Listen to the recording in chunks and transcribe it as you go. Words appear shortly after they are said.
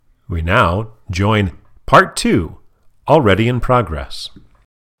We now join part 2, already in progress.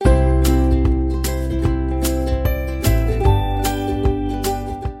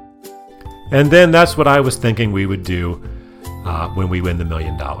 And then that's what I was thinking we would do when we win the $1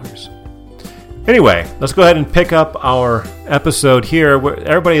 million. Anyway, let's go ahead and pick up our episode here.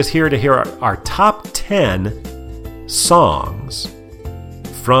 Everybody is here to hear our top 10 songs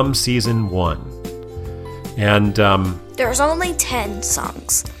from season 1. And there's only 10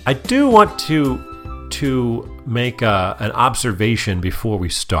 songs. I do want to make an observation before we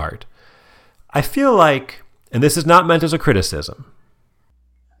start. I feel like, and this is not meant as a criticism,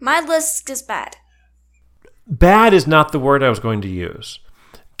 my list is bad. Bad is not the word I was going to use.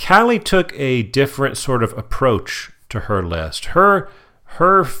 Callie took a different sort of approach to her list. Her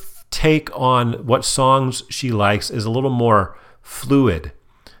take on what songs she likes is a little more fluid,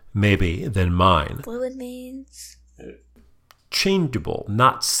 maybe, than mine. Fluid means? Changeable,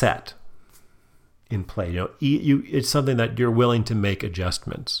 not set in play. It's something that you're willing to make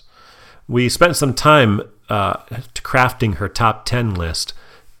adjustments. We spent some time crafting her top 10 list.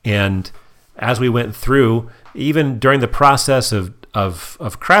 And as we went through, even during the process of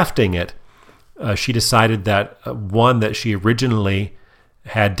crafting it, she decided that one that she originally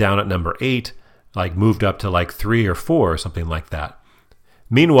had down at number 8, moved up to 3 or 4 or something like that.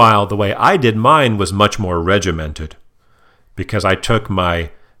 Meanwhile, the way I did mine was much more regimented, because I took my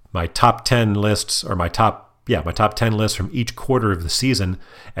top 10 lists, or my top 10 lists from each quarter of the season,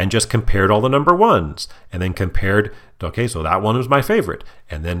 and just compared all the number 1s, and then compared, okay, so that one was my favorite,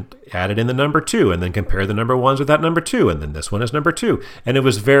 and then added in the number 2, and then compared the number 1s with that number 2, and then this one is number 2. And it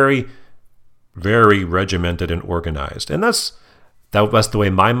was very, very regimented and organized. And that's the way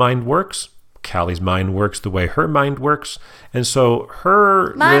my mind works. Callie's mind works the way her mind works. And so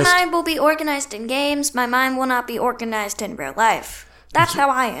my mind will be organized in games. My mind will not be organized in real life. That's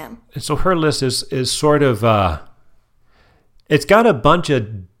how I am. And so her list is sort of, it's got a bunch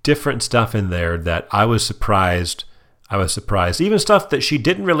of different stuff in there that I was surprised. Even stuff that she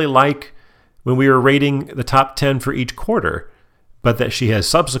didn't really like when we were rating the top 10 for each quarter, but that she has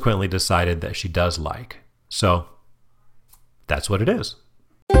subsequently decided that she does like. So that's what it is.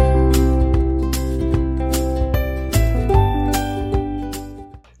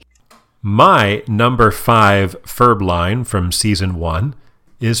 My number 5 Ferb line from season 1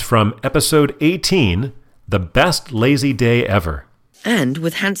 is from episode 18, The Best Lazy Day Ever. And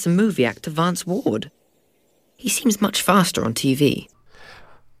with handsome movie actor Vance Ward. He seems much faster on TV.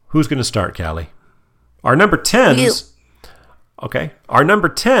 Who's going to start, Callie? Our number 10s... You. Okay. Our number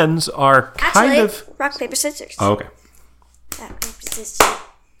 10s are kind of... rock, paper, scissors. Oh, okay. Rock, paper, scissors.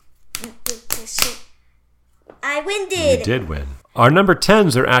 Rock, paper, scissors. I winded. You did win. Our number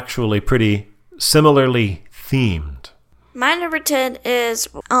 10s are actually pretty similarly themed. My number 10 is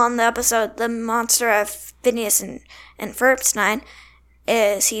on the episode The Monster of Phineas and Ferb's 9.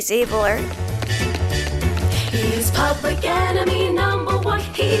 He's eviler. He's public enemy number 1.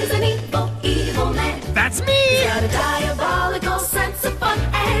 He's an evil, evil man. That's me! He's got a diabolical sense of fun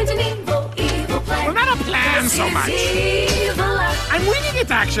and an evil plan. Well, not a plan so much. Eviler. I'm winging it,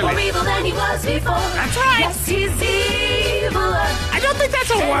 actually. More evil than he was before. That's right. Yes, he's eviler. I don't think that's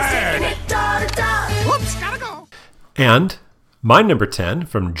a word. Whoops, gotta go. And my number 10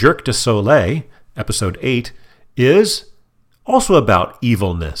 from Jerk du Soleil, episode 8, is also about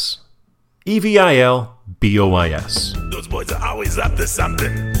evilness. EVILBOIS. Those boys are always up to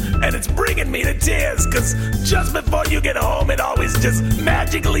something, and it's bringing me to tears, cause just before you get home it always just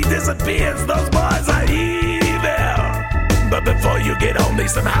magically disappears. Those boys are evil, but before you get home they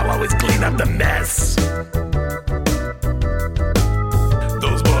somehow always clean up the mess.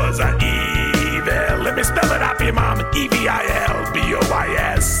 Those boys are evil. Let me spell it out for you, Mom. EVILBOIS.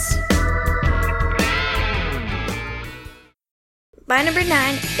 My number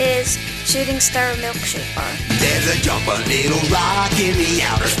 9 is Shooting Star Milkshake Bar. There's a jumper little rock in the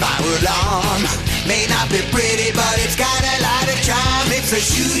outer spiral arm. May not be pretty, but it's got a lot of charm. It's a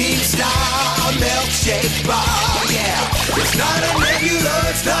shooting star milkshake bar, yeah. It's not a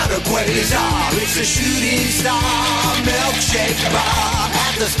nebula, it's not a quasar. It's a shooting star milkshake bar.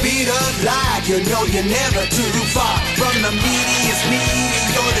 At the speed of light, you know you're never too far from the meatiest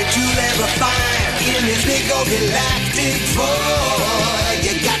meteor that you'll ever find. In this big old galactic void,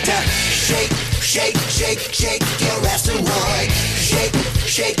 you got to shake, shake, shake, shake your asteroid. Shake,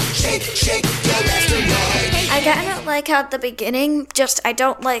 shake, shake, shake your asteroid. I kind of like how at the beginning, I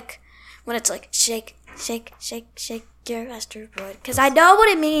don't like when it's like shake, shake, shake, shake your asteroid. Because I know what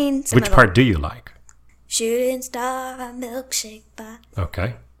it means. Which part do you like? Shooting star milkshake bar.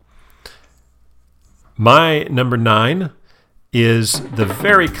 Okay. My number 9 is the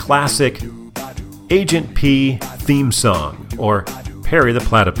very classic Agent P theme song, or Perry the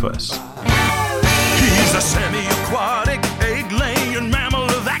Platypus. He's a semi-aquatic, egg-laying mammal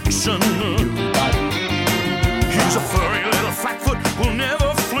of action. He's a furry little flatfoot who'll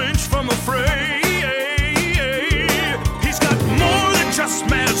never flinch from a fray. He's got more than just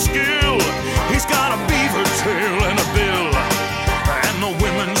mad skill. He's got a beaver tail and a bill. And the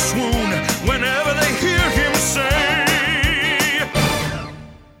women swoon whenever they hear him say,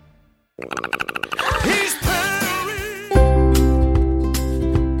 he's Perry.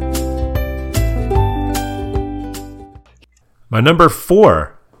 My number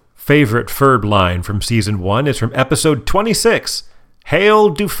 4 favorite Ferb line from season 1 is from episode 26,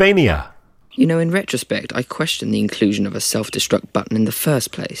 Hail Dufania. You know, in retrospect, I question the inclusion of a self-destruct button in the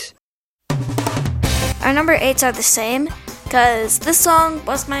first place. Our number 8s are the same, because this song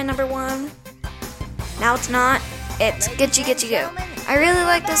was my number 1. Now it's not. It's Gitchy Gitchy Go. I really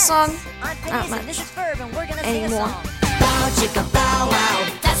like this song. Not much anymore. Bow chicka bow wow.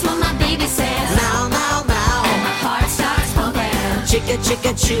 That's what my baby says. Mow mow mow. And my heart starts pumping. Chicka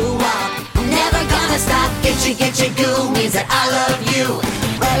chicka chew wow. I'm never gonna stop. Gitchy gitchy goo means that I love you.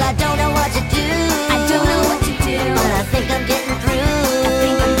 Well, I don't know what to do. I don't know what to do. But I think I'm getting through. I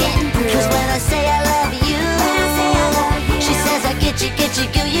think I'm getting through. 'Cause when I say I love you, she says I gitchy gitchy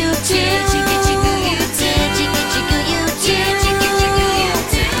goo you too. Gitchy gitchy goo you too. Gitchy gitchy goo you too. Gitchy gitchy goo you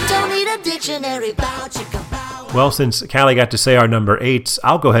too. Don't need a dictionary. Bow chicka bow. Well, since Callie got to say our number 8s,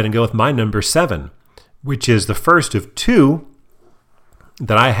 I'll go ahead and go with my number 7, which is the first of 2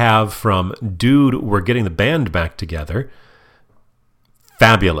 that I have from Dude, We're Getting the Band Back Together.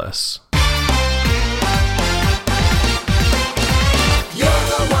 Fabulous. You're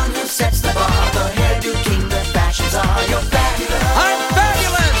the one who sets the bar, the hairdo king, the fashions are. You're fabulous. I'm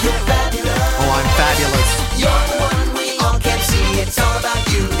fabulous! You're fabulous. Oh, I'm fabulous. You're the one we all can see. It's all about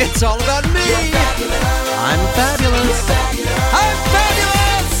you. It's all about me. You're fabulous. I'm fabulous. You're fabulous. I'm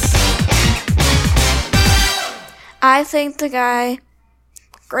fabulous! I think the guy,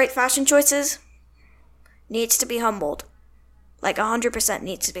 great fashion choices, needs to be humbled. Like 100%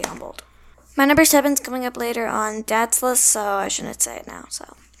 needs to be humbled. My number 7's coming up later on Dad's list, so I shouldn't say it now.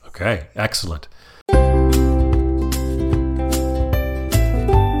 So Okay, excellent.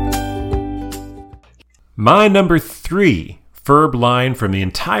 My number 3 Ferb line from the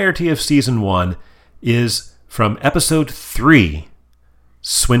entirety of season 1 is from episode 3,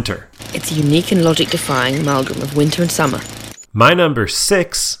 Swinter. It's a unique and logic-defying amalgam of winter and summer. My number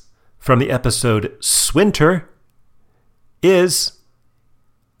 6 from the episode Swinter is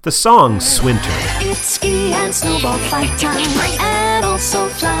the song Swinter. It's ski and snowball fight time, and also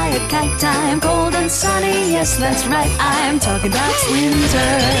fly a kite time. Cold and sunny, yes, that's right. I'm talking about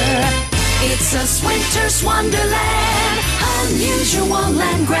winter. It's a winter's wonderland, unusual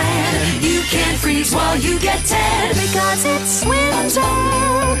land grand. You can't freeze while you get tan, because it's winter.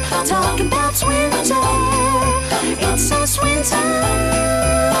 Talking about winter. It's a winter.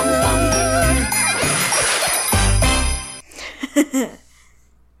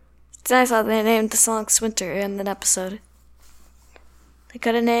 it's nice how they named the song Swinter in an episode. They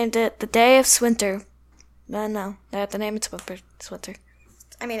could have named it The Day of Swinter. But no, they have to name it Swinter.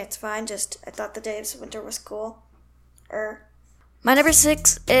 I mean, it's fine, just I thought The Day of Swinter was cool. My number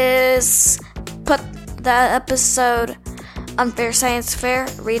 6 is put that episode Unfair Science Fair,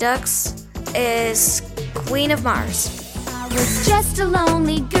 Redux, is Queen of Mars. I was just a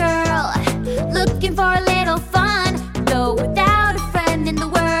lonely girl, looking for a little fun. Though without a friend in the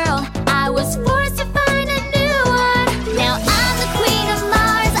world, I was forced to find a new one. Now I'm the Queen of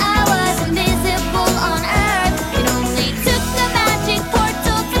Mars, I was invisible on Earth. It only took a magic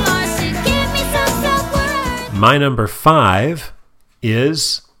portal to Mars to give me some self-worth. My number 5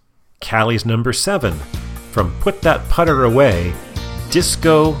 is Callie's number 7 from Put That Putter Away,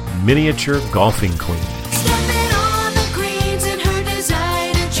 Disco Miniature Golfing Queen. Stepping on the greens in her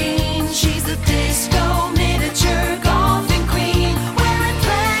designer jeans. She's the disco miniature golfing queen. Wearing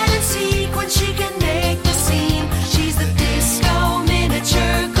plaid and sequin, she can make the scene. She's the disco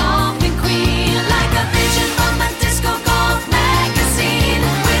miniature golfing queen. Like a vision from a disco golf magazine.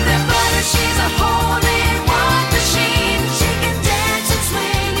 With her butter, she's a hole-in-one machine. She can dance and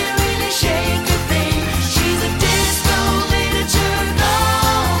swing and really shake the thing. She's a disco miniature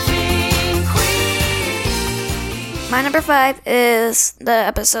golfing queen. My number 5 is the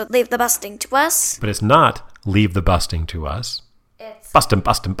episode Leave the Busting to Us. But it's not Leave the Busting to Us. It's Bust 'em,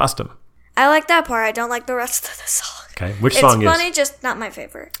 bust 'em, bust 'em. I like that part. I don't like the rest of the song. Okay, which It's song funny, is? just not my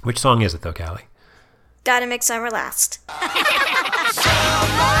favorite. Which song is it though, Callie? Dynamic Summer Last.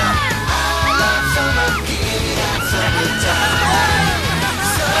 summertime.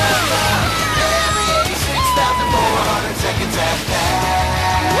 Summer, every 86,400 seconds have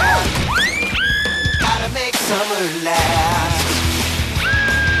passed. Gotta make summer last.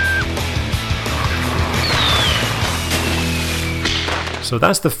 So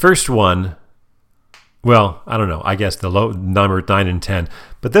that's the first one. Well, I don't know. I guess the low number 9 and 10.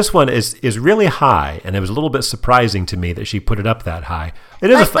 But this one is really high, and it was a little bit surprising to me that she put it up that high.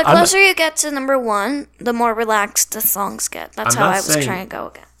 It is The closer you get to number 1, the more relaxed the songs get. That's how I was trying to go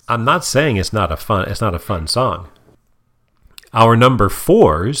again. I'm not saying it's not a fun song. Our number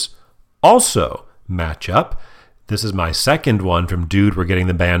 4s also match up. This is my second one from Dude, We're Getting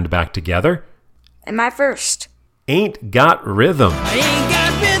the Band Back Together. And my first. Ain't Got Rhythm. I ain't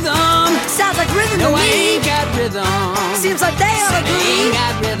got rhythm. Sounds like rhythm No, to I me. ain't got rhythm. Seems like they all I ain't agree.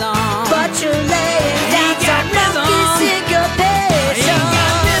 got rhythm. But you're laying down ain't got some funky rhythm. I syncopation. ain't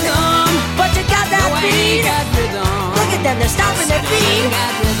got rhythm. But you got that No, I ain't beat. got rhythm. Look at them, they're stomping their I feet. ain't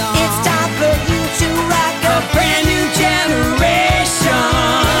got rhythm. It's time for you to rock a brand new generation.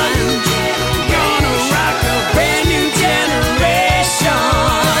 Gonna rock a brand new generation.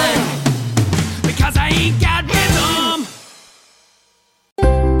 Because I ain't got rhythm.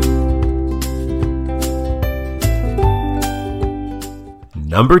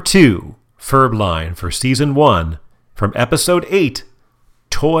 Number 2, Ferb line for season 1 from episode 8,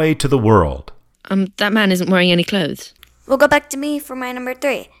 Toy to the World. That man isn't wearing any clothes. We'll go back to me for my number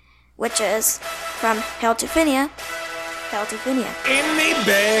 3, which is from Hail to Phinia. Hail to Phinia. In the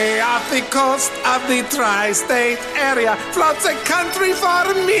bay off the coast of the tri-state area floats a country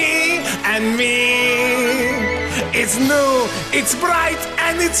for me and me. It's new, it's bright,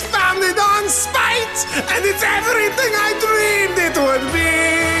 and it's founded on spite, and it's everything I dreamed it would be.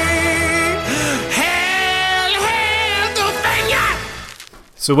 Hail, hail to Phinia!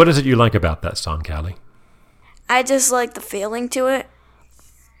 So what is it you like about that song, Callie? I just like the feeling to it.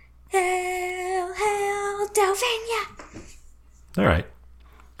 Hail, hail to Phinia. All right.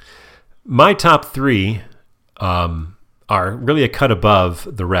 My top 3 are really a cut above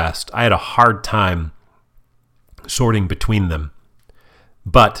the rest. I had a hard time sorting between them.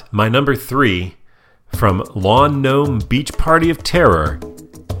 But my number 3 from Lawn Gnome Beach Party of Terror,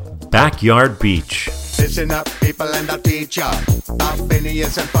 Backyard Beach. Listen up, people, and I'll teach ya about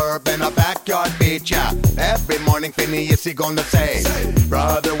Phineas and Ferb in a backyard beach, ya. Every morning, Phineas, he gonna say,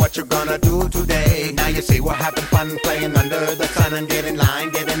 brother, what you gonna do today? Now you see we're having fun playing under the sun and get in line,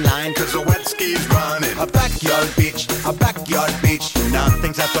 cause the wet ski's running. A backyard beach,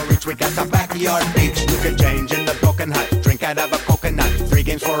 nothing's out of reach, we got a backyard beach. You can change in the broken hut, drink out of a coconut. 3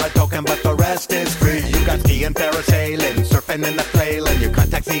 games for a token, but the rest is free. You got skiing, parasailing, surfing and a flailing. Your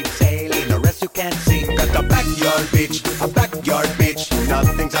contacts need sailing, the rest you can't see. Got a backyard beach,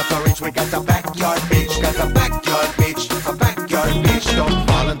 nothing's out of reach, we got a backyard beach. Got a backyard beach, don't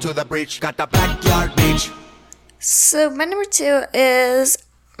fall into the breach. Got a backyard beach. So my number 2 is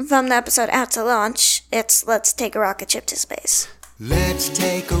from the episode Out to Launch. It's Let's Take a Rocket Ship to Space. Let's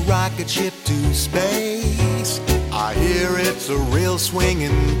take a rocket ship to space. I hear it's a real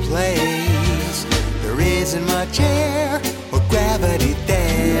swinging place. There isn't much air or gravity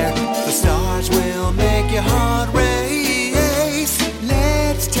there. The stars will make your heart race.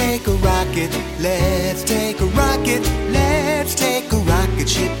 Let's take a rocket, let's take a rocket, let's take a rocket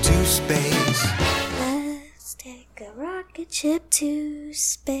ship to space. Let's take a rocket ship to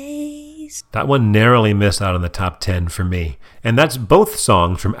space. That one narrowly missed out on the top 10 for me. And that's both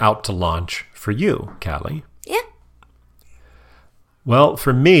songs from Out to Launch for you, Callie. Yeah. Well,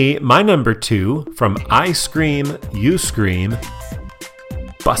 for me, my number 2 from I Scream, You Scream,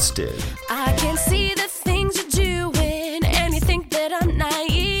 Busted. I can see the things you're doing, and you think that I'm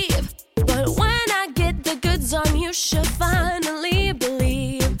naive. But when I get the goods on you, she'll finally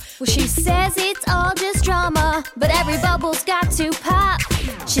believe. Well, she says it's all just drama, but every bubble's got to pop.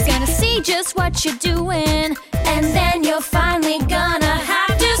 She's gonna see just what you're doing, and then you're finally gonna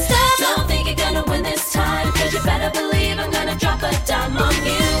have to stop. Don't think you're gonna win this time, cause you better believe I'm gonna drop a dime on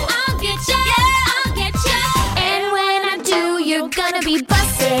you. I'll get you, yeah, I'll get you. And when I do, you're gonna be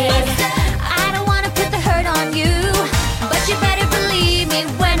busted. I don't wanna put the hurt on you, but you better believe me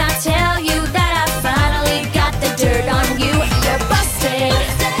when I tell you that I finally got the dirt on you. You're busted.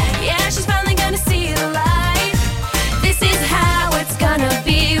 Yeah, she's finally gonna see the light. This is how it's gonna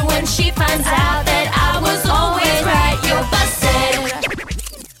be when she finds out that I was always right. You're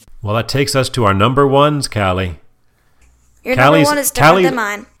busted. Well, that takes us to our number 1s, Callie. Your number Callie's- 1 is different Callie- than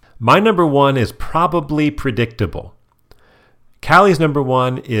mine. My number 1 is probably predictable. Callie's number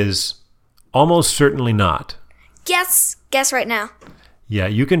 1 is almost certainly not. Guess right now. Yeah,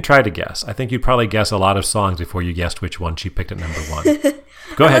 you can try to guess. I think you'd probably guess a lot of songs before you guessed which one she picked at number 1. Go ahead.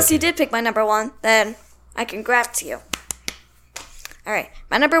 Unless you did pick my number 1, then I can grab it to you. All right,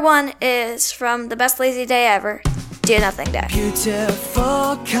 my number 1 is from The Best Lazy Day Ever, Do Nothing Day.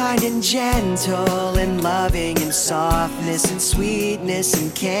 Beautiful, kind and gentle, and loving and softness and sweetness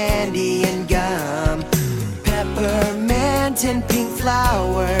and candy and gum. Peppermint and pink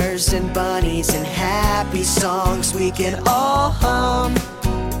flowers and bunnies and happy songs we can all hum.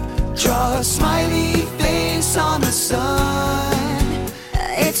 Draw a smiley face on the sun.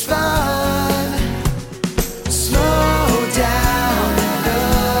 It's fun. Slow down and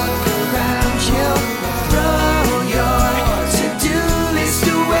look around you. Throw your to-do list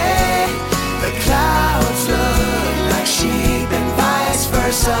away. The clouds look like sheep and vice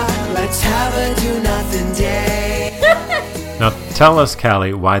versa. Let's have a do-nothing day. Now tell us,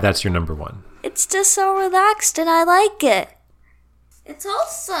 Callie, why that's your number 1. It's just so relaxed and I like it. It's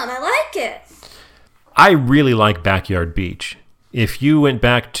wholesome. I like it. I really like Backyard Beach. If you went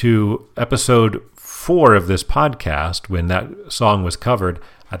back to episode 4 of this podcast, when that song was covered,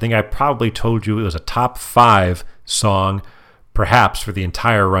 I think I probably told you it was a top 5 song, perhaps, for the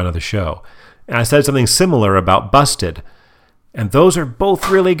entire run of the show. And I said something similar about Busted. And those are both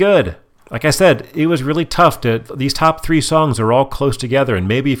really good. Like I said, it was really tough. These top 3 songs are all close together, and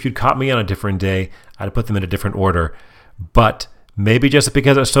maybe if you'd caught me on a different day, I'd put them in a different order. But maybe just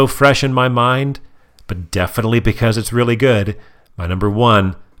because it's so fresh in my mind, but definitely because it's really good, my number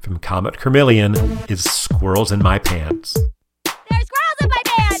 1 from Comet Chameleon is Squirrels in My Pants. There's squirrels in my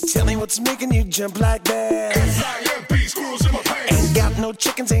pants. Tell me what's making you jump like that. S-I-M-P, squirrels in my pants. Ain't got no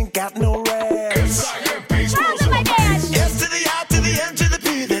chickens, ain't got no rats. S-I-M-P, Squirrels in my pants. S to the I to the M to the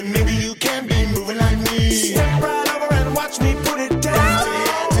P, then maybe you can be moving like me. Step right over and watch me put it down. S to the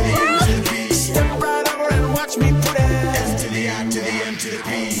I to the M to the P. Step right over and watch me put it. S to the I to the M to the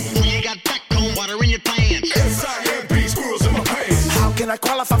P. When you got backbone water in your pants. S-I-M-P, squirrels in my pants. How can I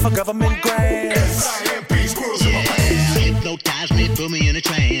qualify for government grants? S-I-M-P, squirrels in my pants. Hypnotize me, put me in a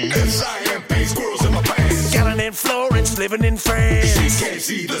trance. S-I-M-P, squirrels in my pants. Got an in Florence, living in France. She can't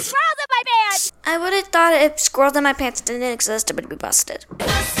see the Squirrels in my pants. I would have thought if Squirrels in My Pants didn't exist, it would be busted.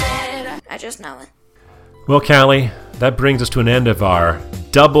 Busted. I just know it. Well, Callie, that brings us to an end of our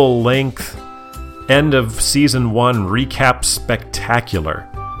double-length end of Season 1 recap spectacular.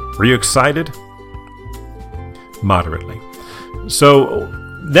 Were you excited? Moderately. So,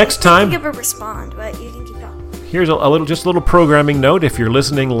 next I time... think it would respond, but you can keep going. Here's a little programming note. If you're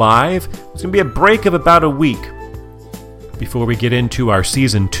listening live, it's going to be a break of about a week before we get into our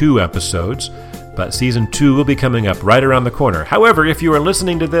Season 2 episodes. But Season 2 will be coming up right around the corner. However, if you are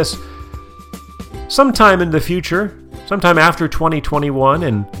listening to this sometime in the future, sometime after 2021,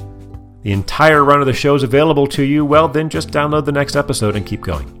 and the entire run of the show is available to you, well, then just download the next episode and keep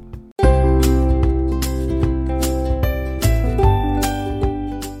going.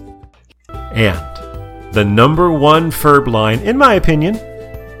 And the number 1 Ferb line, in my opinion,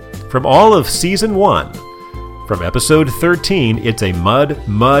 from all of Season 1, from episode 13, it's a mud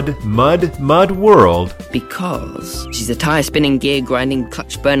world. Because she's a tire spinning, gear grinding,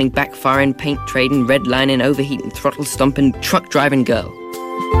 clutch burning, backfiring, paint trading, redlining, overheating, throttle stomping, truck driving girl.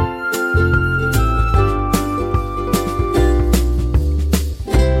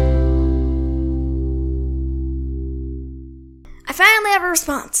 I finally have a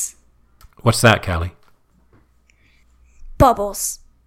response. What's that, Callie? Bubbles.